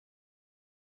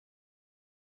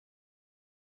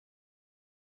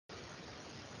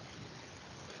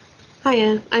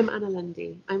Hiya, I'm Anna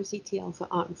Lundy. I'm CTL for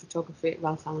Art and Photography at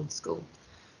Ralph Allen School.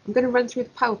 I'm going to run through the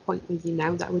PowerPoint with you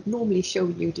now that I would normally show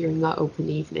you during our open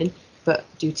evening, but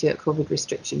due to COVID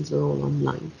restrictions, we're all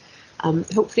online.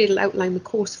 Hopefully it'll outline the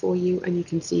course for you and you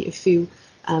can see a few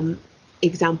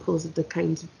examples of the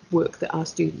kinds of work that our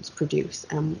students produce.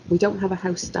 We don't have a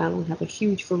house style, we have a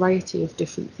huge variety of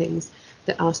different things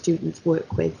that our students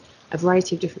work with, a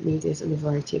variety of different medias and a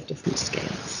variety of different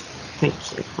scales.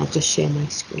 Thank you. I'll just share my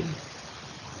screen.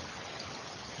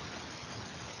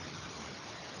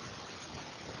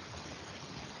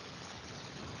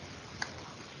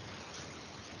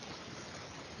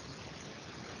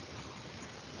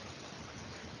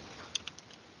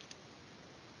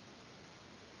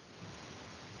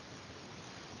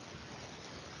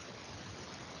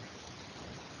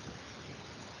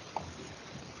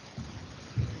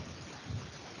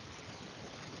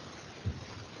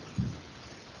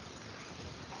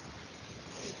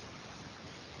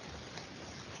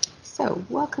 So,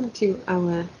 welcome to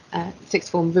our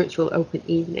sixth form virtual open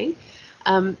evening.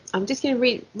 I'm just going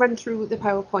to run through the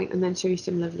PowerPoint and then show you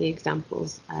some lovely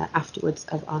examples afterwards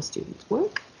of our students'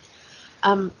 work.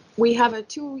 We have a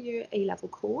 2-year A-level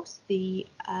course. The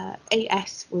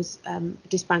AS was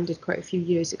disbanded quite a few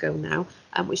years ago now,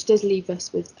 which does leave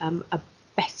us with a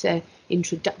better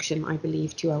introduction, I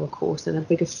believe, to our course and a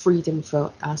bigger freedom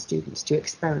for our students to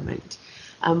experiment.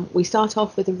 We start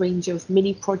off with a range of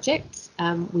mini projects.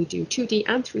 We do 2D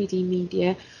and 3D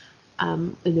media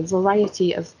in a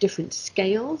variety of different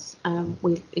scales.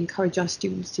 We encourage our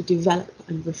students to develop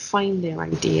and refine their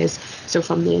ideas. So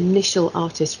from the initial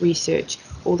artist research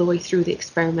all the way through the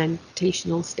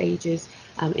experimentational stages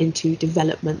into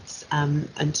developments and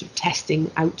sort of testing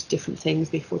out different things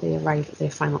before they arrive at their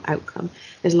final outcome.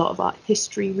 There's a lot of art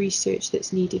history research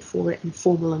that's needed for it and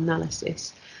formal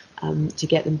analysis to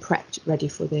get them prepped ready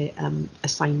for the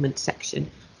assignment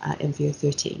section in year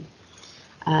 13.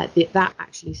 That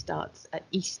actually starts at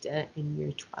Easter in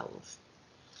year 12.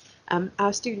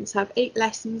 Our students have 8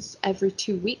 lessons every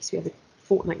 2 weeks. We have a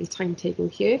fortnightly timetable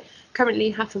here.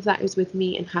 Currently, half of that is with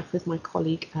me and half with my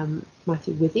colleague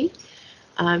Matthew Withy.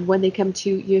 When they come to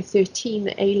year 13,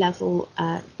 the A-level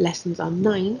lessons are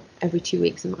 9 every 2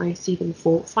 weeks, and I see them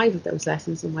for 5 of those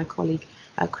lessons, and my colleague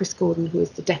Chris Gordon, who is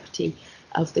the deputy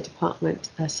of the department,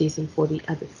 sees them for the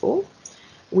other 4.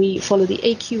 We follow the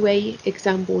AQA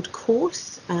exam board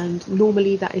course, and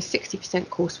normally that is 60%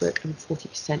 coursework and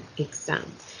 40% exam.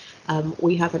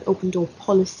 We have an open door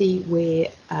policy where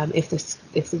if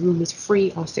the room is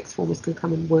free, our sixth formers can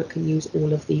come and work and use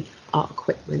all of the art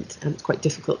equipment, and it's quite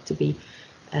difficult to be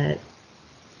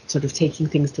sort of taking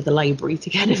things to the library to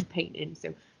kind of paint in.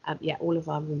 So yeah, all of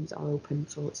our rooms are open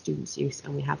for students' use,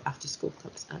 and we have after school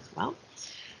clubs as well.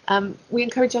 We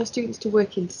encourage our students to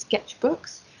work in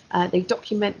sketchbooks. They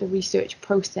document the research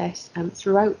process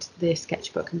throughout their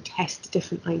sketchbook and test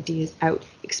different ideas out,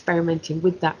 experimenting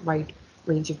with that wide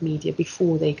range of media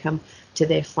before they come to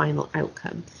their final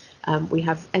outcome. We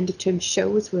have end of term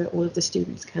shows where all of the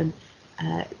students can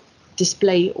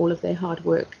display all of their hard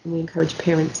work, and we encourage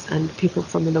parents and people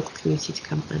from the local community to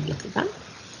come and look at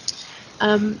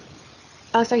that.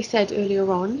 As I said earlier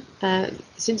on,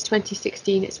 since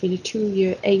 2016, it's been a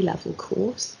 2-year A-level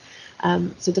course.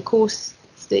 So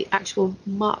the actual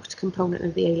marked component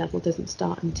of the A-level doesn't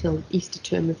start until Easter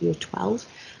term of year 12.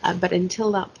 But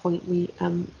until that point, we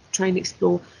try and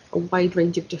explore a wide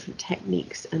range of different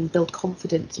techniques and build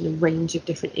confidence in a range of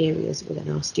different areas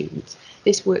within our students.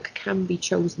 This work can be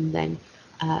chosen then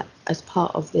as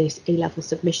part of this A-level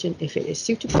submission if it is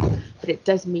suitable, but it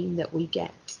does mean that we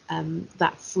get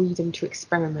that freedom to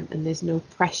experiment, and there's no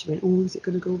pressure in, oh, is it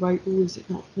going to go right, oh, is it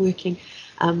not working?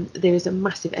 There is a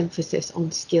massive emphasis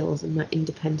on skills and that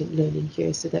independent learning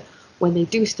here, so that when they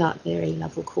do start their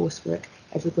A-level coursework,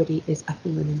 everybody is up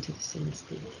and running to the same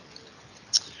speed.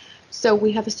 So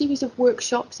we have a series of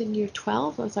workshops in year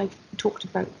 12, as I talked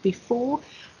about before,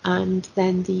 and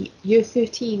then the year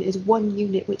 13 is one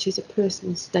unit which is a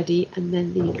personal study, and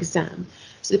then the exam.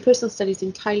 So the personal study is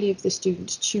entirely of the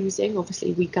students choosing.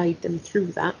 Obviously we guide them through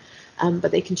that, but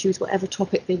they can choose whatever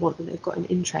topic they want that they've got an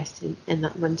interest in, and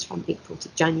that runs from April to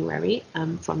January,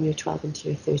 from year 12 into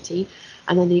year 13.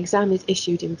 And then the exam is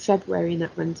issued in February, and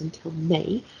that runs until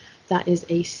May. That is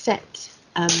a set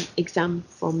exam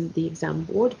from the exam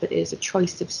board, but it is a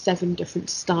choice of 7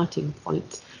 different starting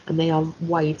points, and they are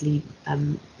widely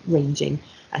ranging,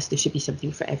 as there should be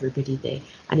something for everybody there.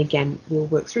 And again, we'll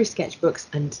work through sketchbooks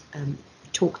and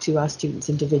talk to our students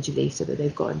individually so that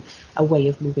they've got a way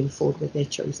of moving forward with their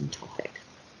chosen topic.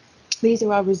 These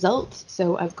are our results.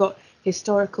 So I've got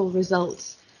historical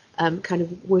results kind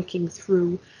of working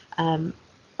through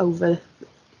over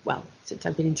well, since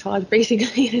I've been in charge,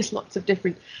 basically. There's lots of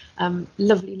different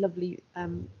lovely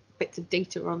bits of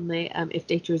data on there, if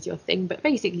data is your thing. But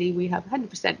basically, we have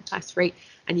 100% pass rate,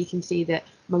 and you can see that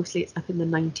mostly it's up in the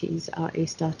 90s, our A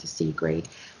star to C grade.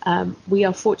 We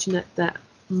are fortunate that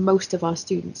most of our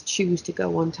students choose to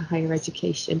go on to higher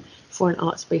education for an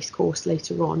arts-based course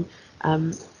later on.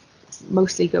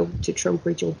 Mostly go to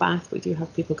Trowbridge or Bath. We do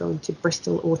have people going to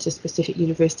Bristol or to specific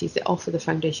universities that offer the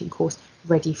foundation course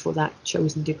ready for that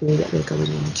chosen degree that they're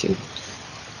going into.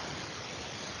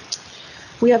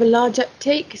 We have a large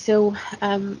uptake, so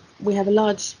we have a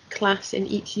large class in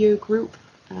each year group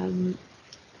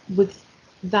with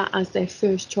that as their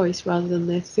first choice rather than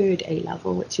their third A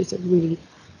level, which is a really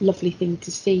lovely thing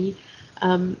to see.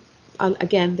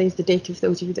 Again, there's the data for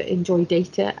those of you that enjoy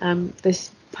data.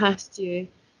 This past year,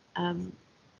 I'm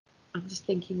just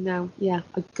thinking now, yeah,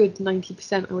 a good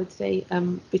 90%, I would say,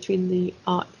 between the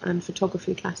art and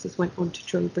photography classes went on to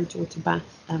Trowbridge or to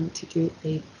Bath to do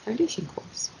a foundation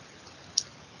course.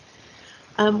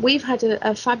 We've had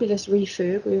a fabulous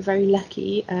refurb. We were very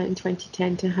lucky in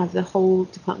 2010 to have the whole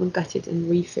department gutted and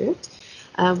refurbed.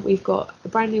 We've got a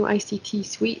brand new ICT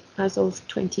suite as of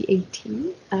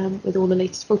 2018 with all the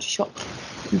latest Photoshop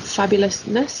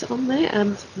fabulousness on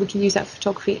there. We can use that for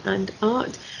photography and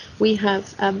art. We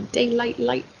have daylight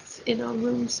lights in our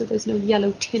room, so there's no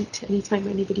yellow tint anytime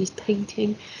anybody's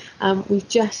painting. We've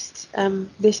just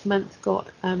this month got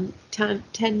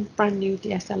 10 brand new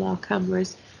DSLR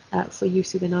cameras for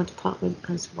use within our department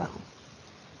as well.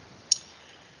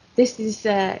 This is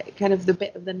kind of the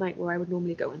bit of the night where I would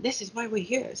normally go, and this is why we're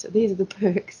here. So these are the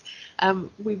perks.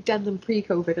 We've done them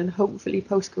pre-COVID, and hopefully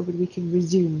post-COVID we can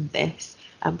resume this.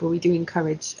 But we do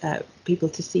encourage people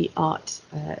to see art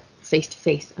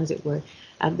face-to-face, as it were.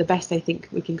 The best I think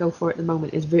we can go for at the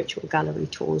moment is virtual gallery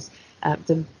tours.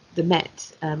 The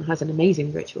Met has an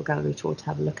amazing virtual gallery tour to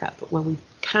have a look at, but when we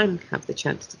can have the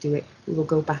chance to do it, we will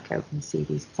go back out and see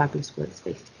these fabulous works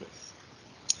face-to-face.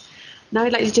 Now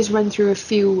I'd like to just run through a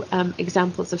few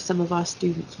examples of some of our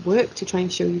students' work to try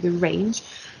and show you the range.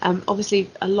 Obviously,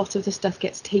 a lot of the stuff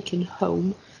gets taken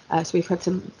home, so we've had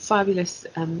some fabulous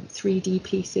 3D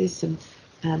pieces, some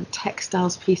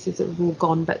textiles pieces that have all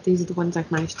gone, but these are the ones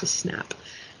I've managed to snap.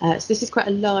 So this is quite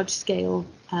a large scale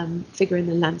figure in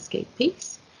the landscape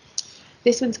piece.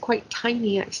 This one's quite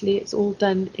tiny actually, it's all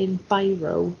done in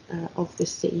biro of the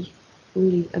sea.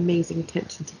 Really amazing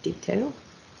attention to detail.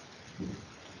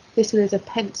 This one is a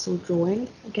pencil drawing.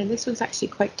 Again, this one's actually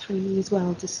quite tiny as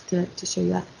well, just to show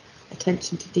you that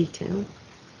attention to detail.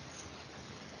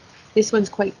 This one's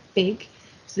quite big.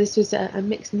 So this was a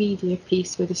mixed media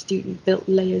piece where the student built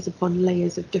layers upon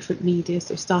layers of different media.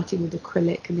 So starting with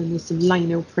acrylic, and then there's some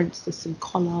lino prints, there's some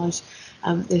collage,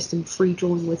 there's some free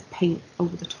drawing with paint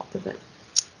over the top of it,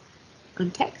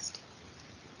 and text.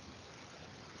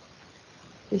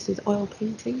 This is oil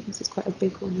painting. This is quite a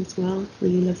big one as well.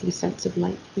 Really lovely sense of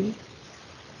light here.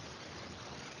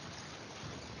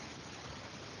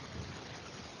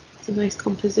 It's a nice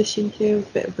composition here, a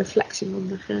bit of reflection on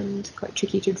the hand. Quite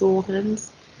tricky to draw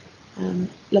hands.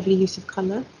 Lovely use of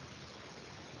colour.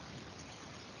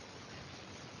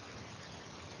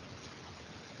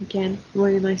 Again,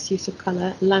 really nice use of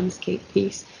colour. Landscape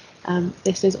piece.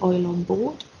 This is oil on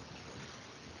board.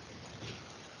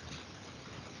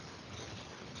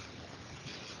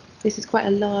 This is quite a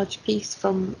large piece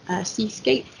from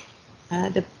Seascape.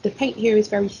 The paint here is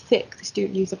very thick. The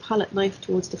student used a palette knife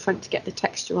towards the front to get the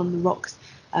texture on the rocks,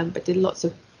 but did lots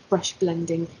of brush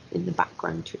blending in the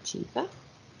background to achieve that.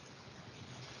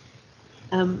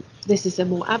 This is a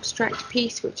more abstract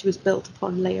piece which was built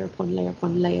upon layer upon layer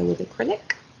upon layer with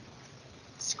acrylic,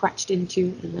 scratched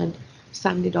into and then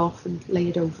sanded off and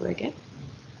layered over again.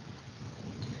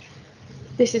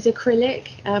 This is acrylic,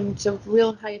 so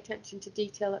real high attention to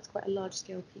detail. That's quite a large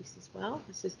scale piece as well.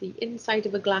 This is the inside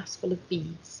of a glass full of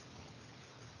beads.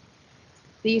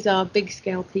 These are big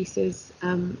scale pieces.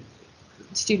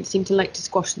 Students seem to like to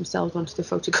squash themselves onto the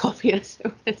photocopier.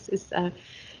 So this is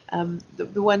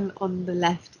the one on the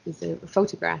left is a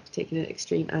photograph taken at an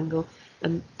extreme angle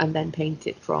and then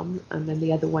painted from, and then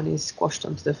the other one is squashed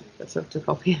onto the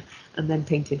photocopier and then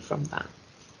painted from that.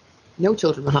 No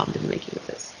children were harmed in the making of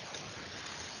this.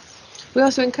 We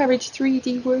also encourage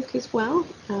 3D work as well.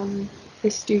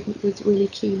 This student was really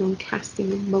keen on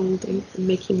casting and moulding and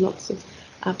making lots of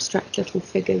abstract little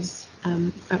figures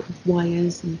out of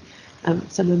wires and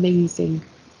some amazing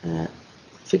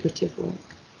figurative work.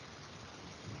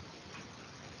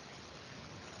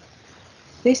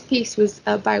 This piece was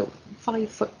about 5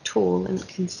 foot tall and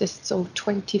consists of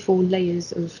 24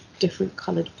 layers of different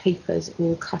coloured papers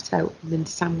all cut out and then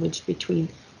sandwiched between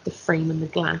the frame and the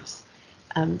glass.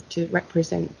 to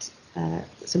represent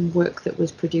some work that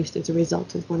was produced as a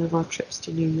result of one of our trips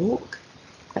to New York.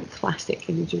 Quite classic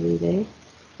imagery there.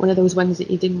 One of those ones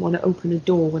that you didn't want to open a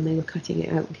door when they were cutting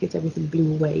it out because everything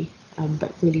blew away,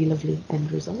 but really lovely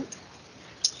end result.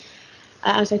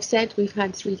 As I've said, we've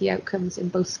had 3D outcomes in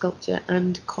both sculpture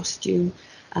and costume,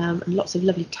 and lots of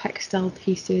lovely textile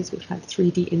pieces. We've had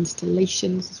 3D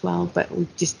installations as well, but we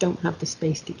just don't have the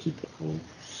space to keep it all.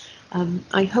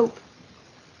 I hope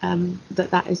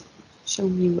that has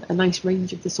shown you a nice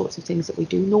range of the sorts of things that we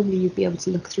do. Normally you'd be able to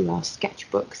look through our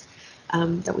sketchbooks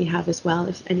that we have as well.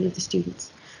 If any of the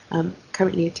students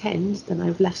currently attend, then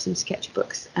I've left some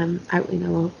sketchbooks out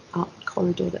in our art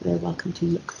corridor that they're welcome to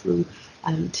look through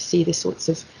to see the sorts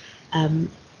of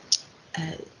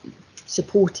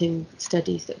supporting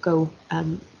studies that go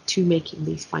to making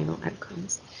these final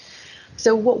outcomes.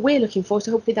 So what we're looking for,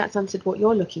 so hopefully that's answered what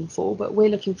you're looking for, but we're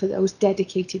looking for those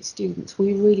dedicated students.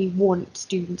 We really want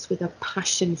students with a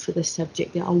passion for the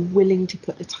subject that are willing to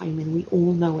put the time in. We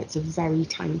all know it's a very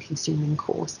time-consuming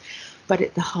course,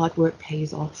 but the hard work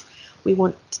pays off. We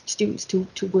want students to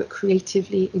work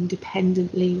creatively,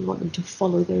 independently. We want them to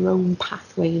follow their own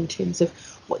pathway in terms of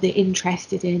what they're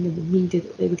interested in and the media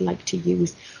that they would like to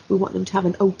use. We want them to have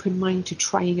an open mind to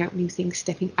trying out new things,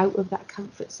 stepping out of that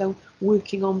comfort zone,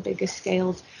 working on bigger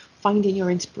scales, finding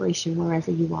your inspiration wherever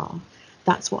you are.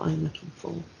 That's what I'm looking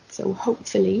for. So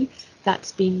hopefully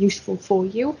that's been useful for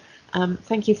you.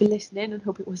 Thank you for listening, and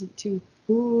hope it wasn't too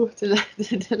to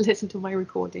listen to my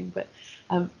recording, but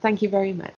thank you very much.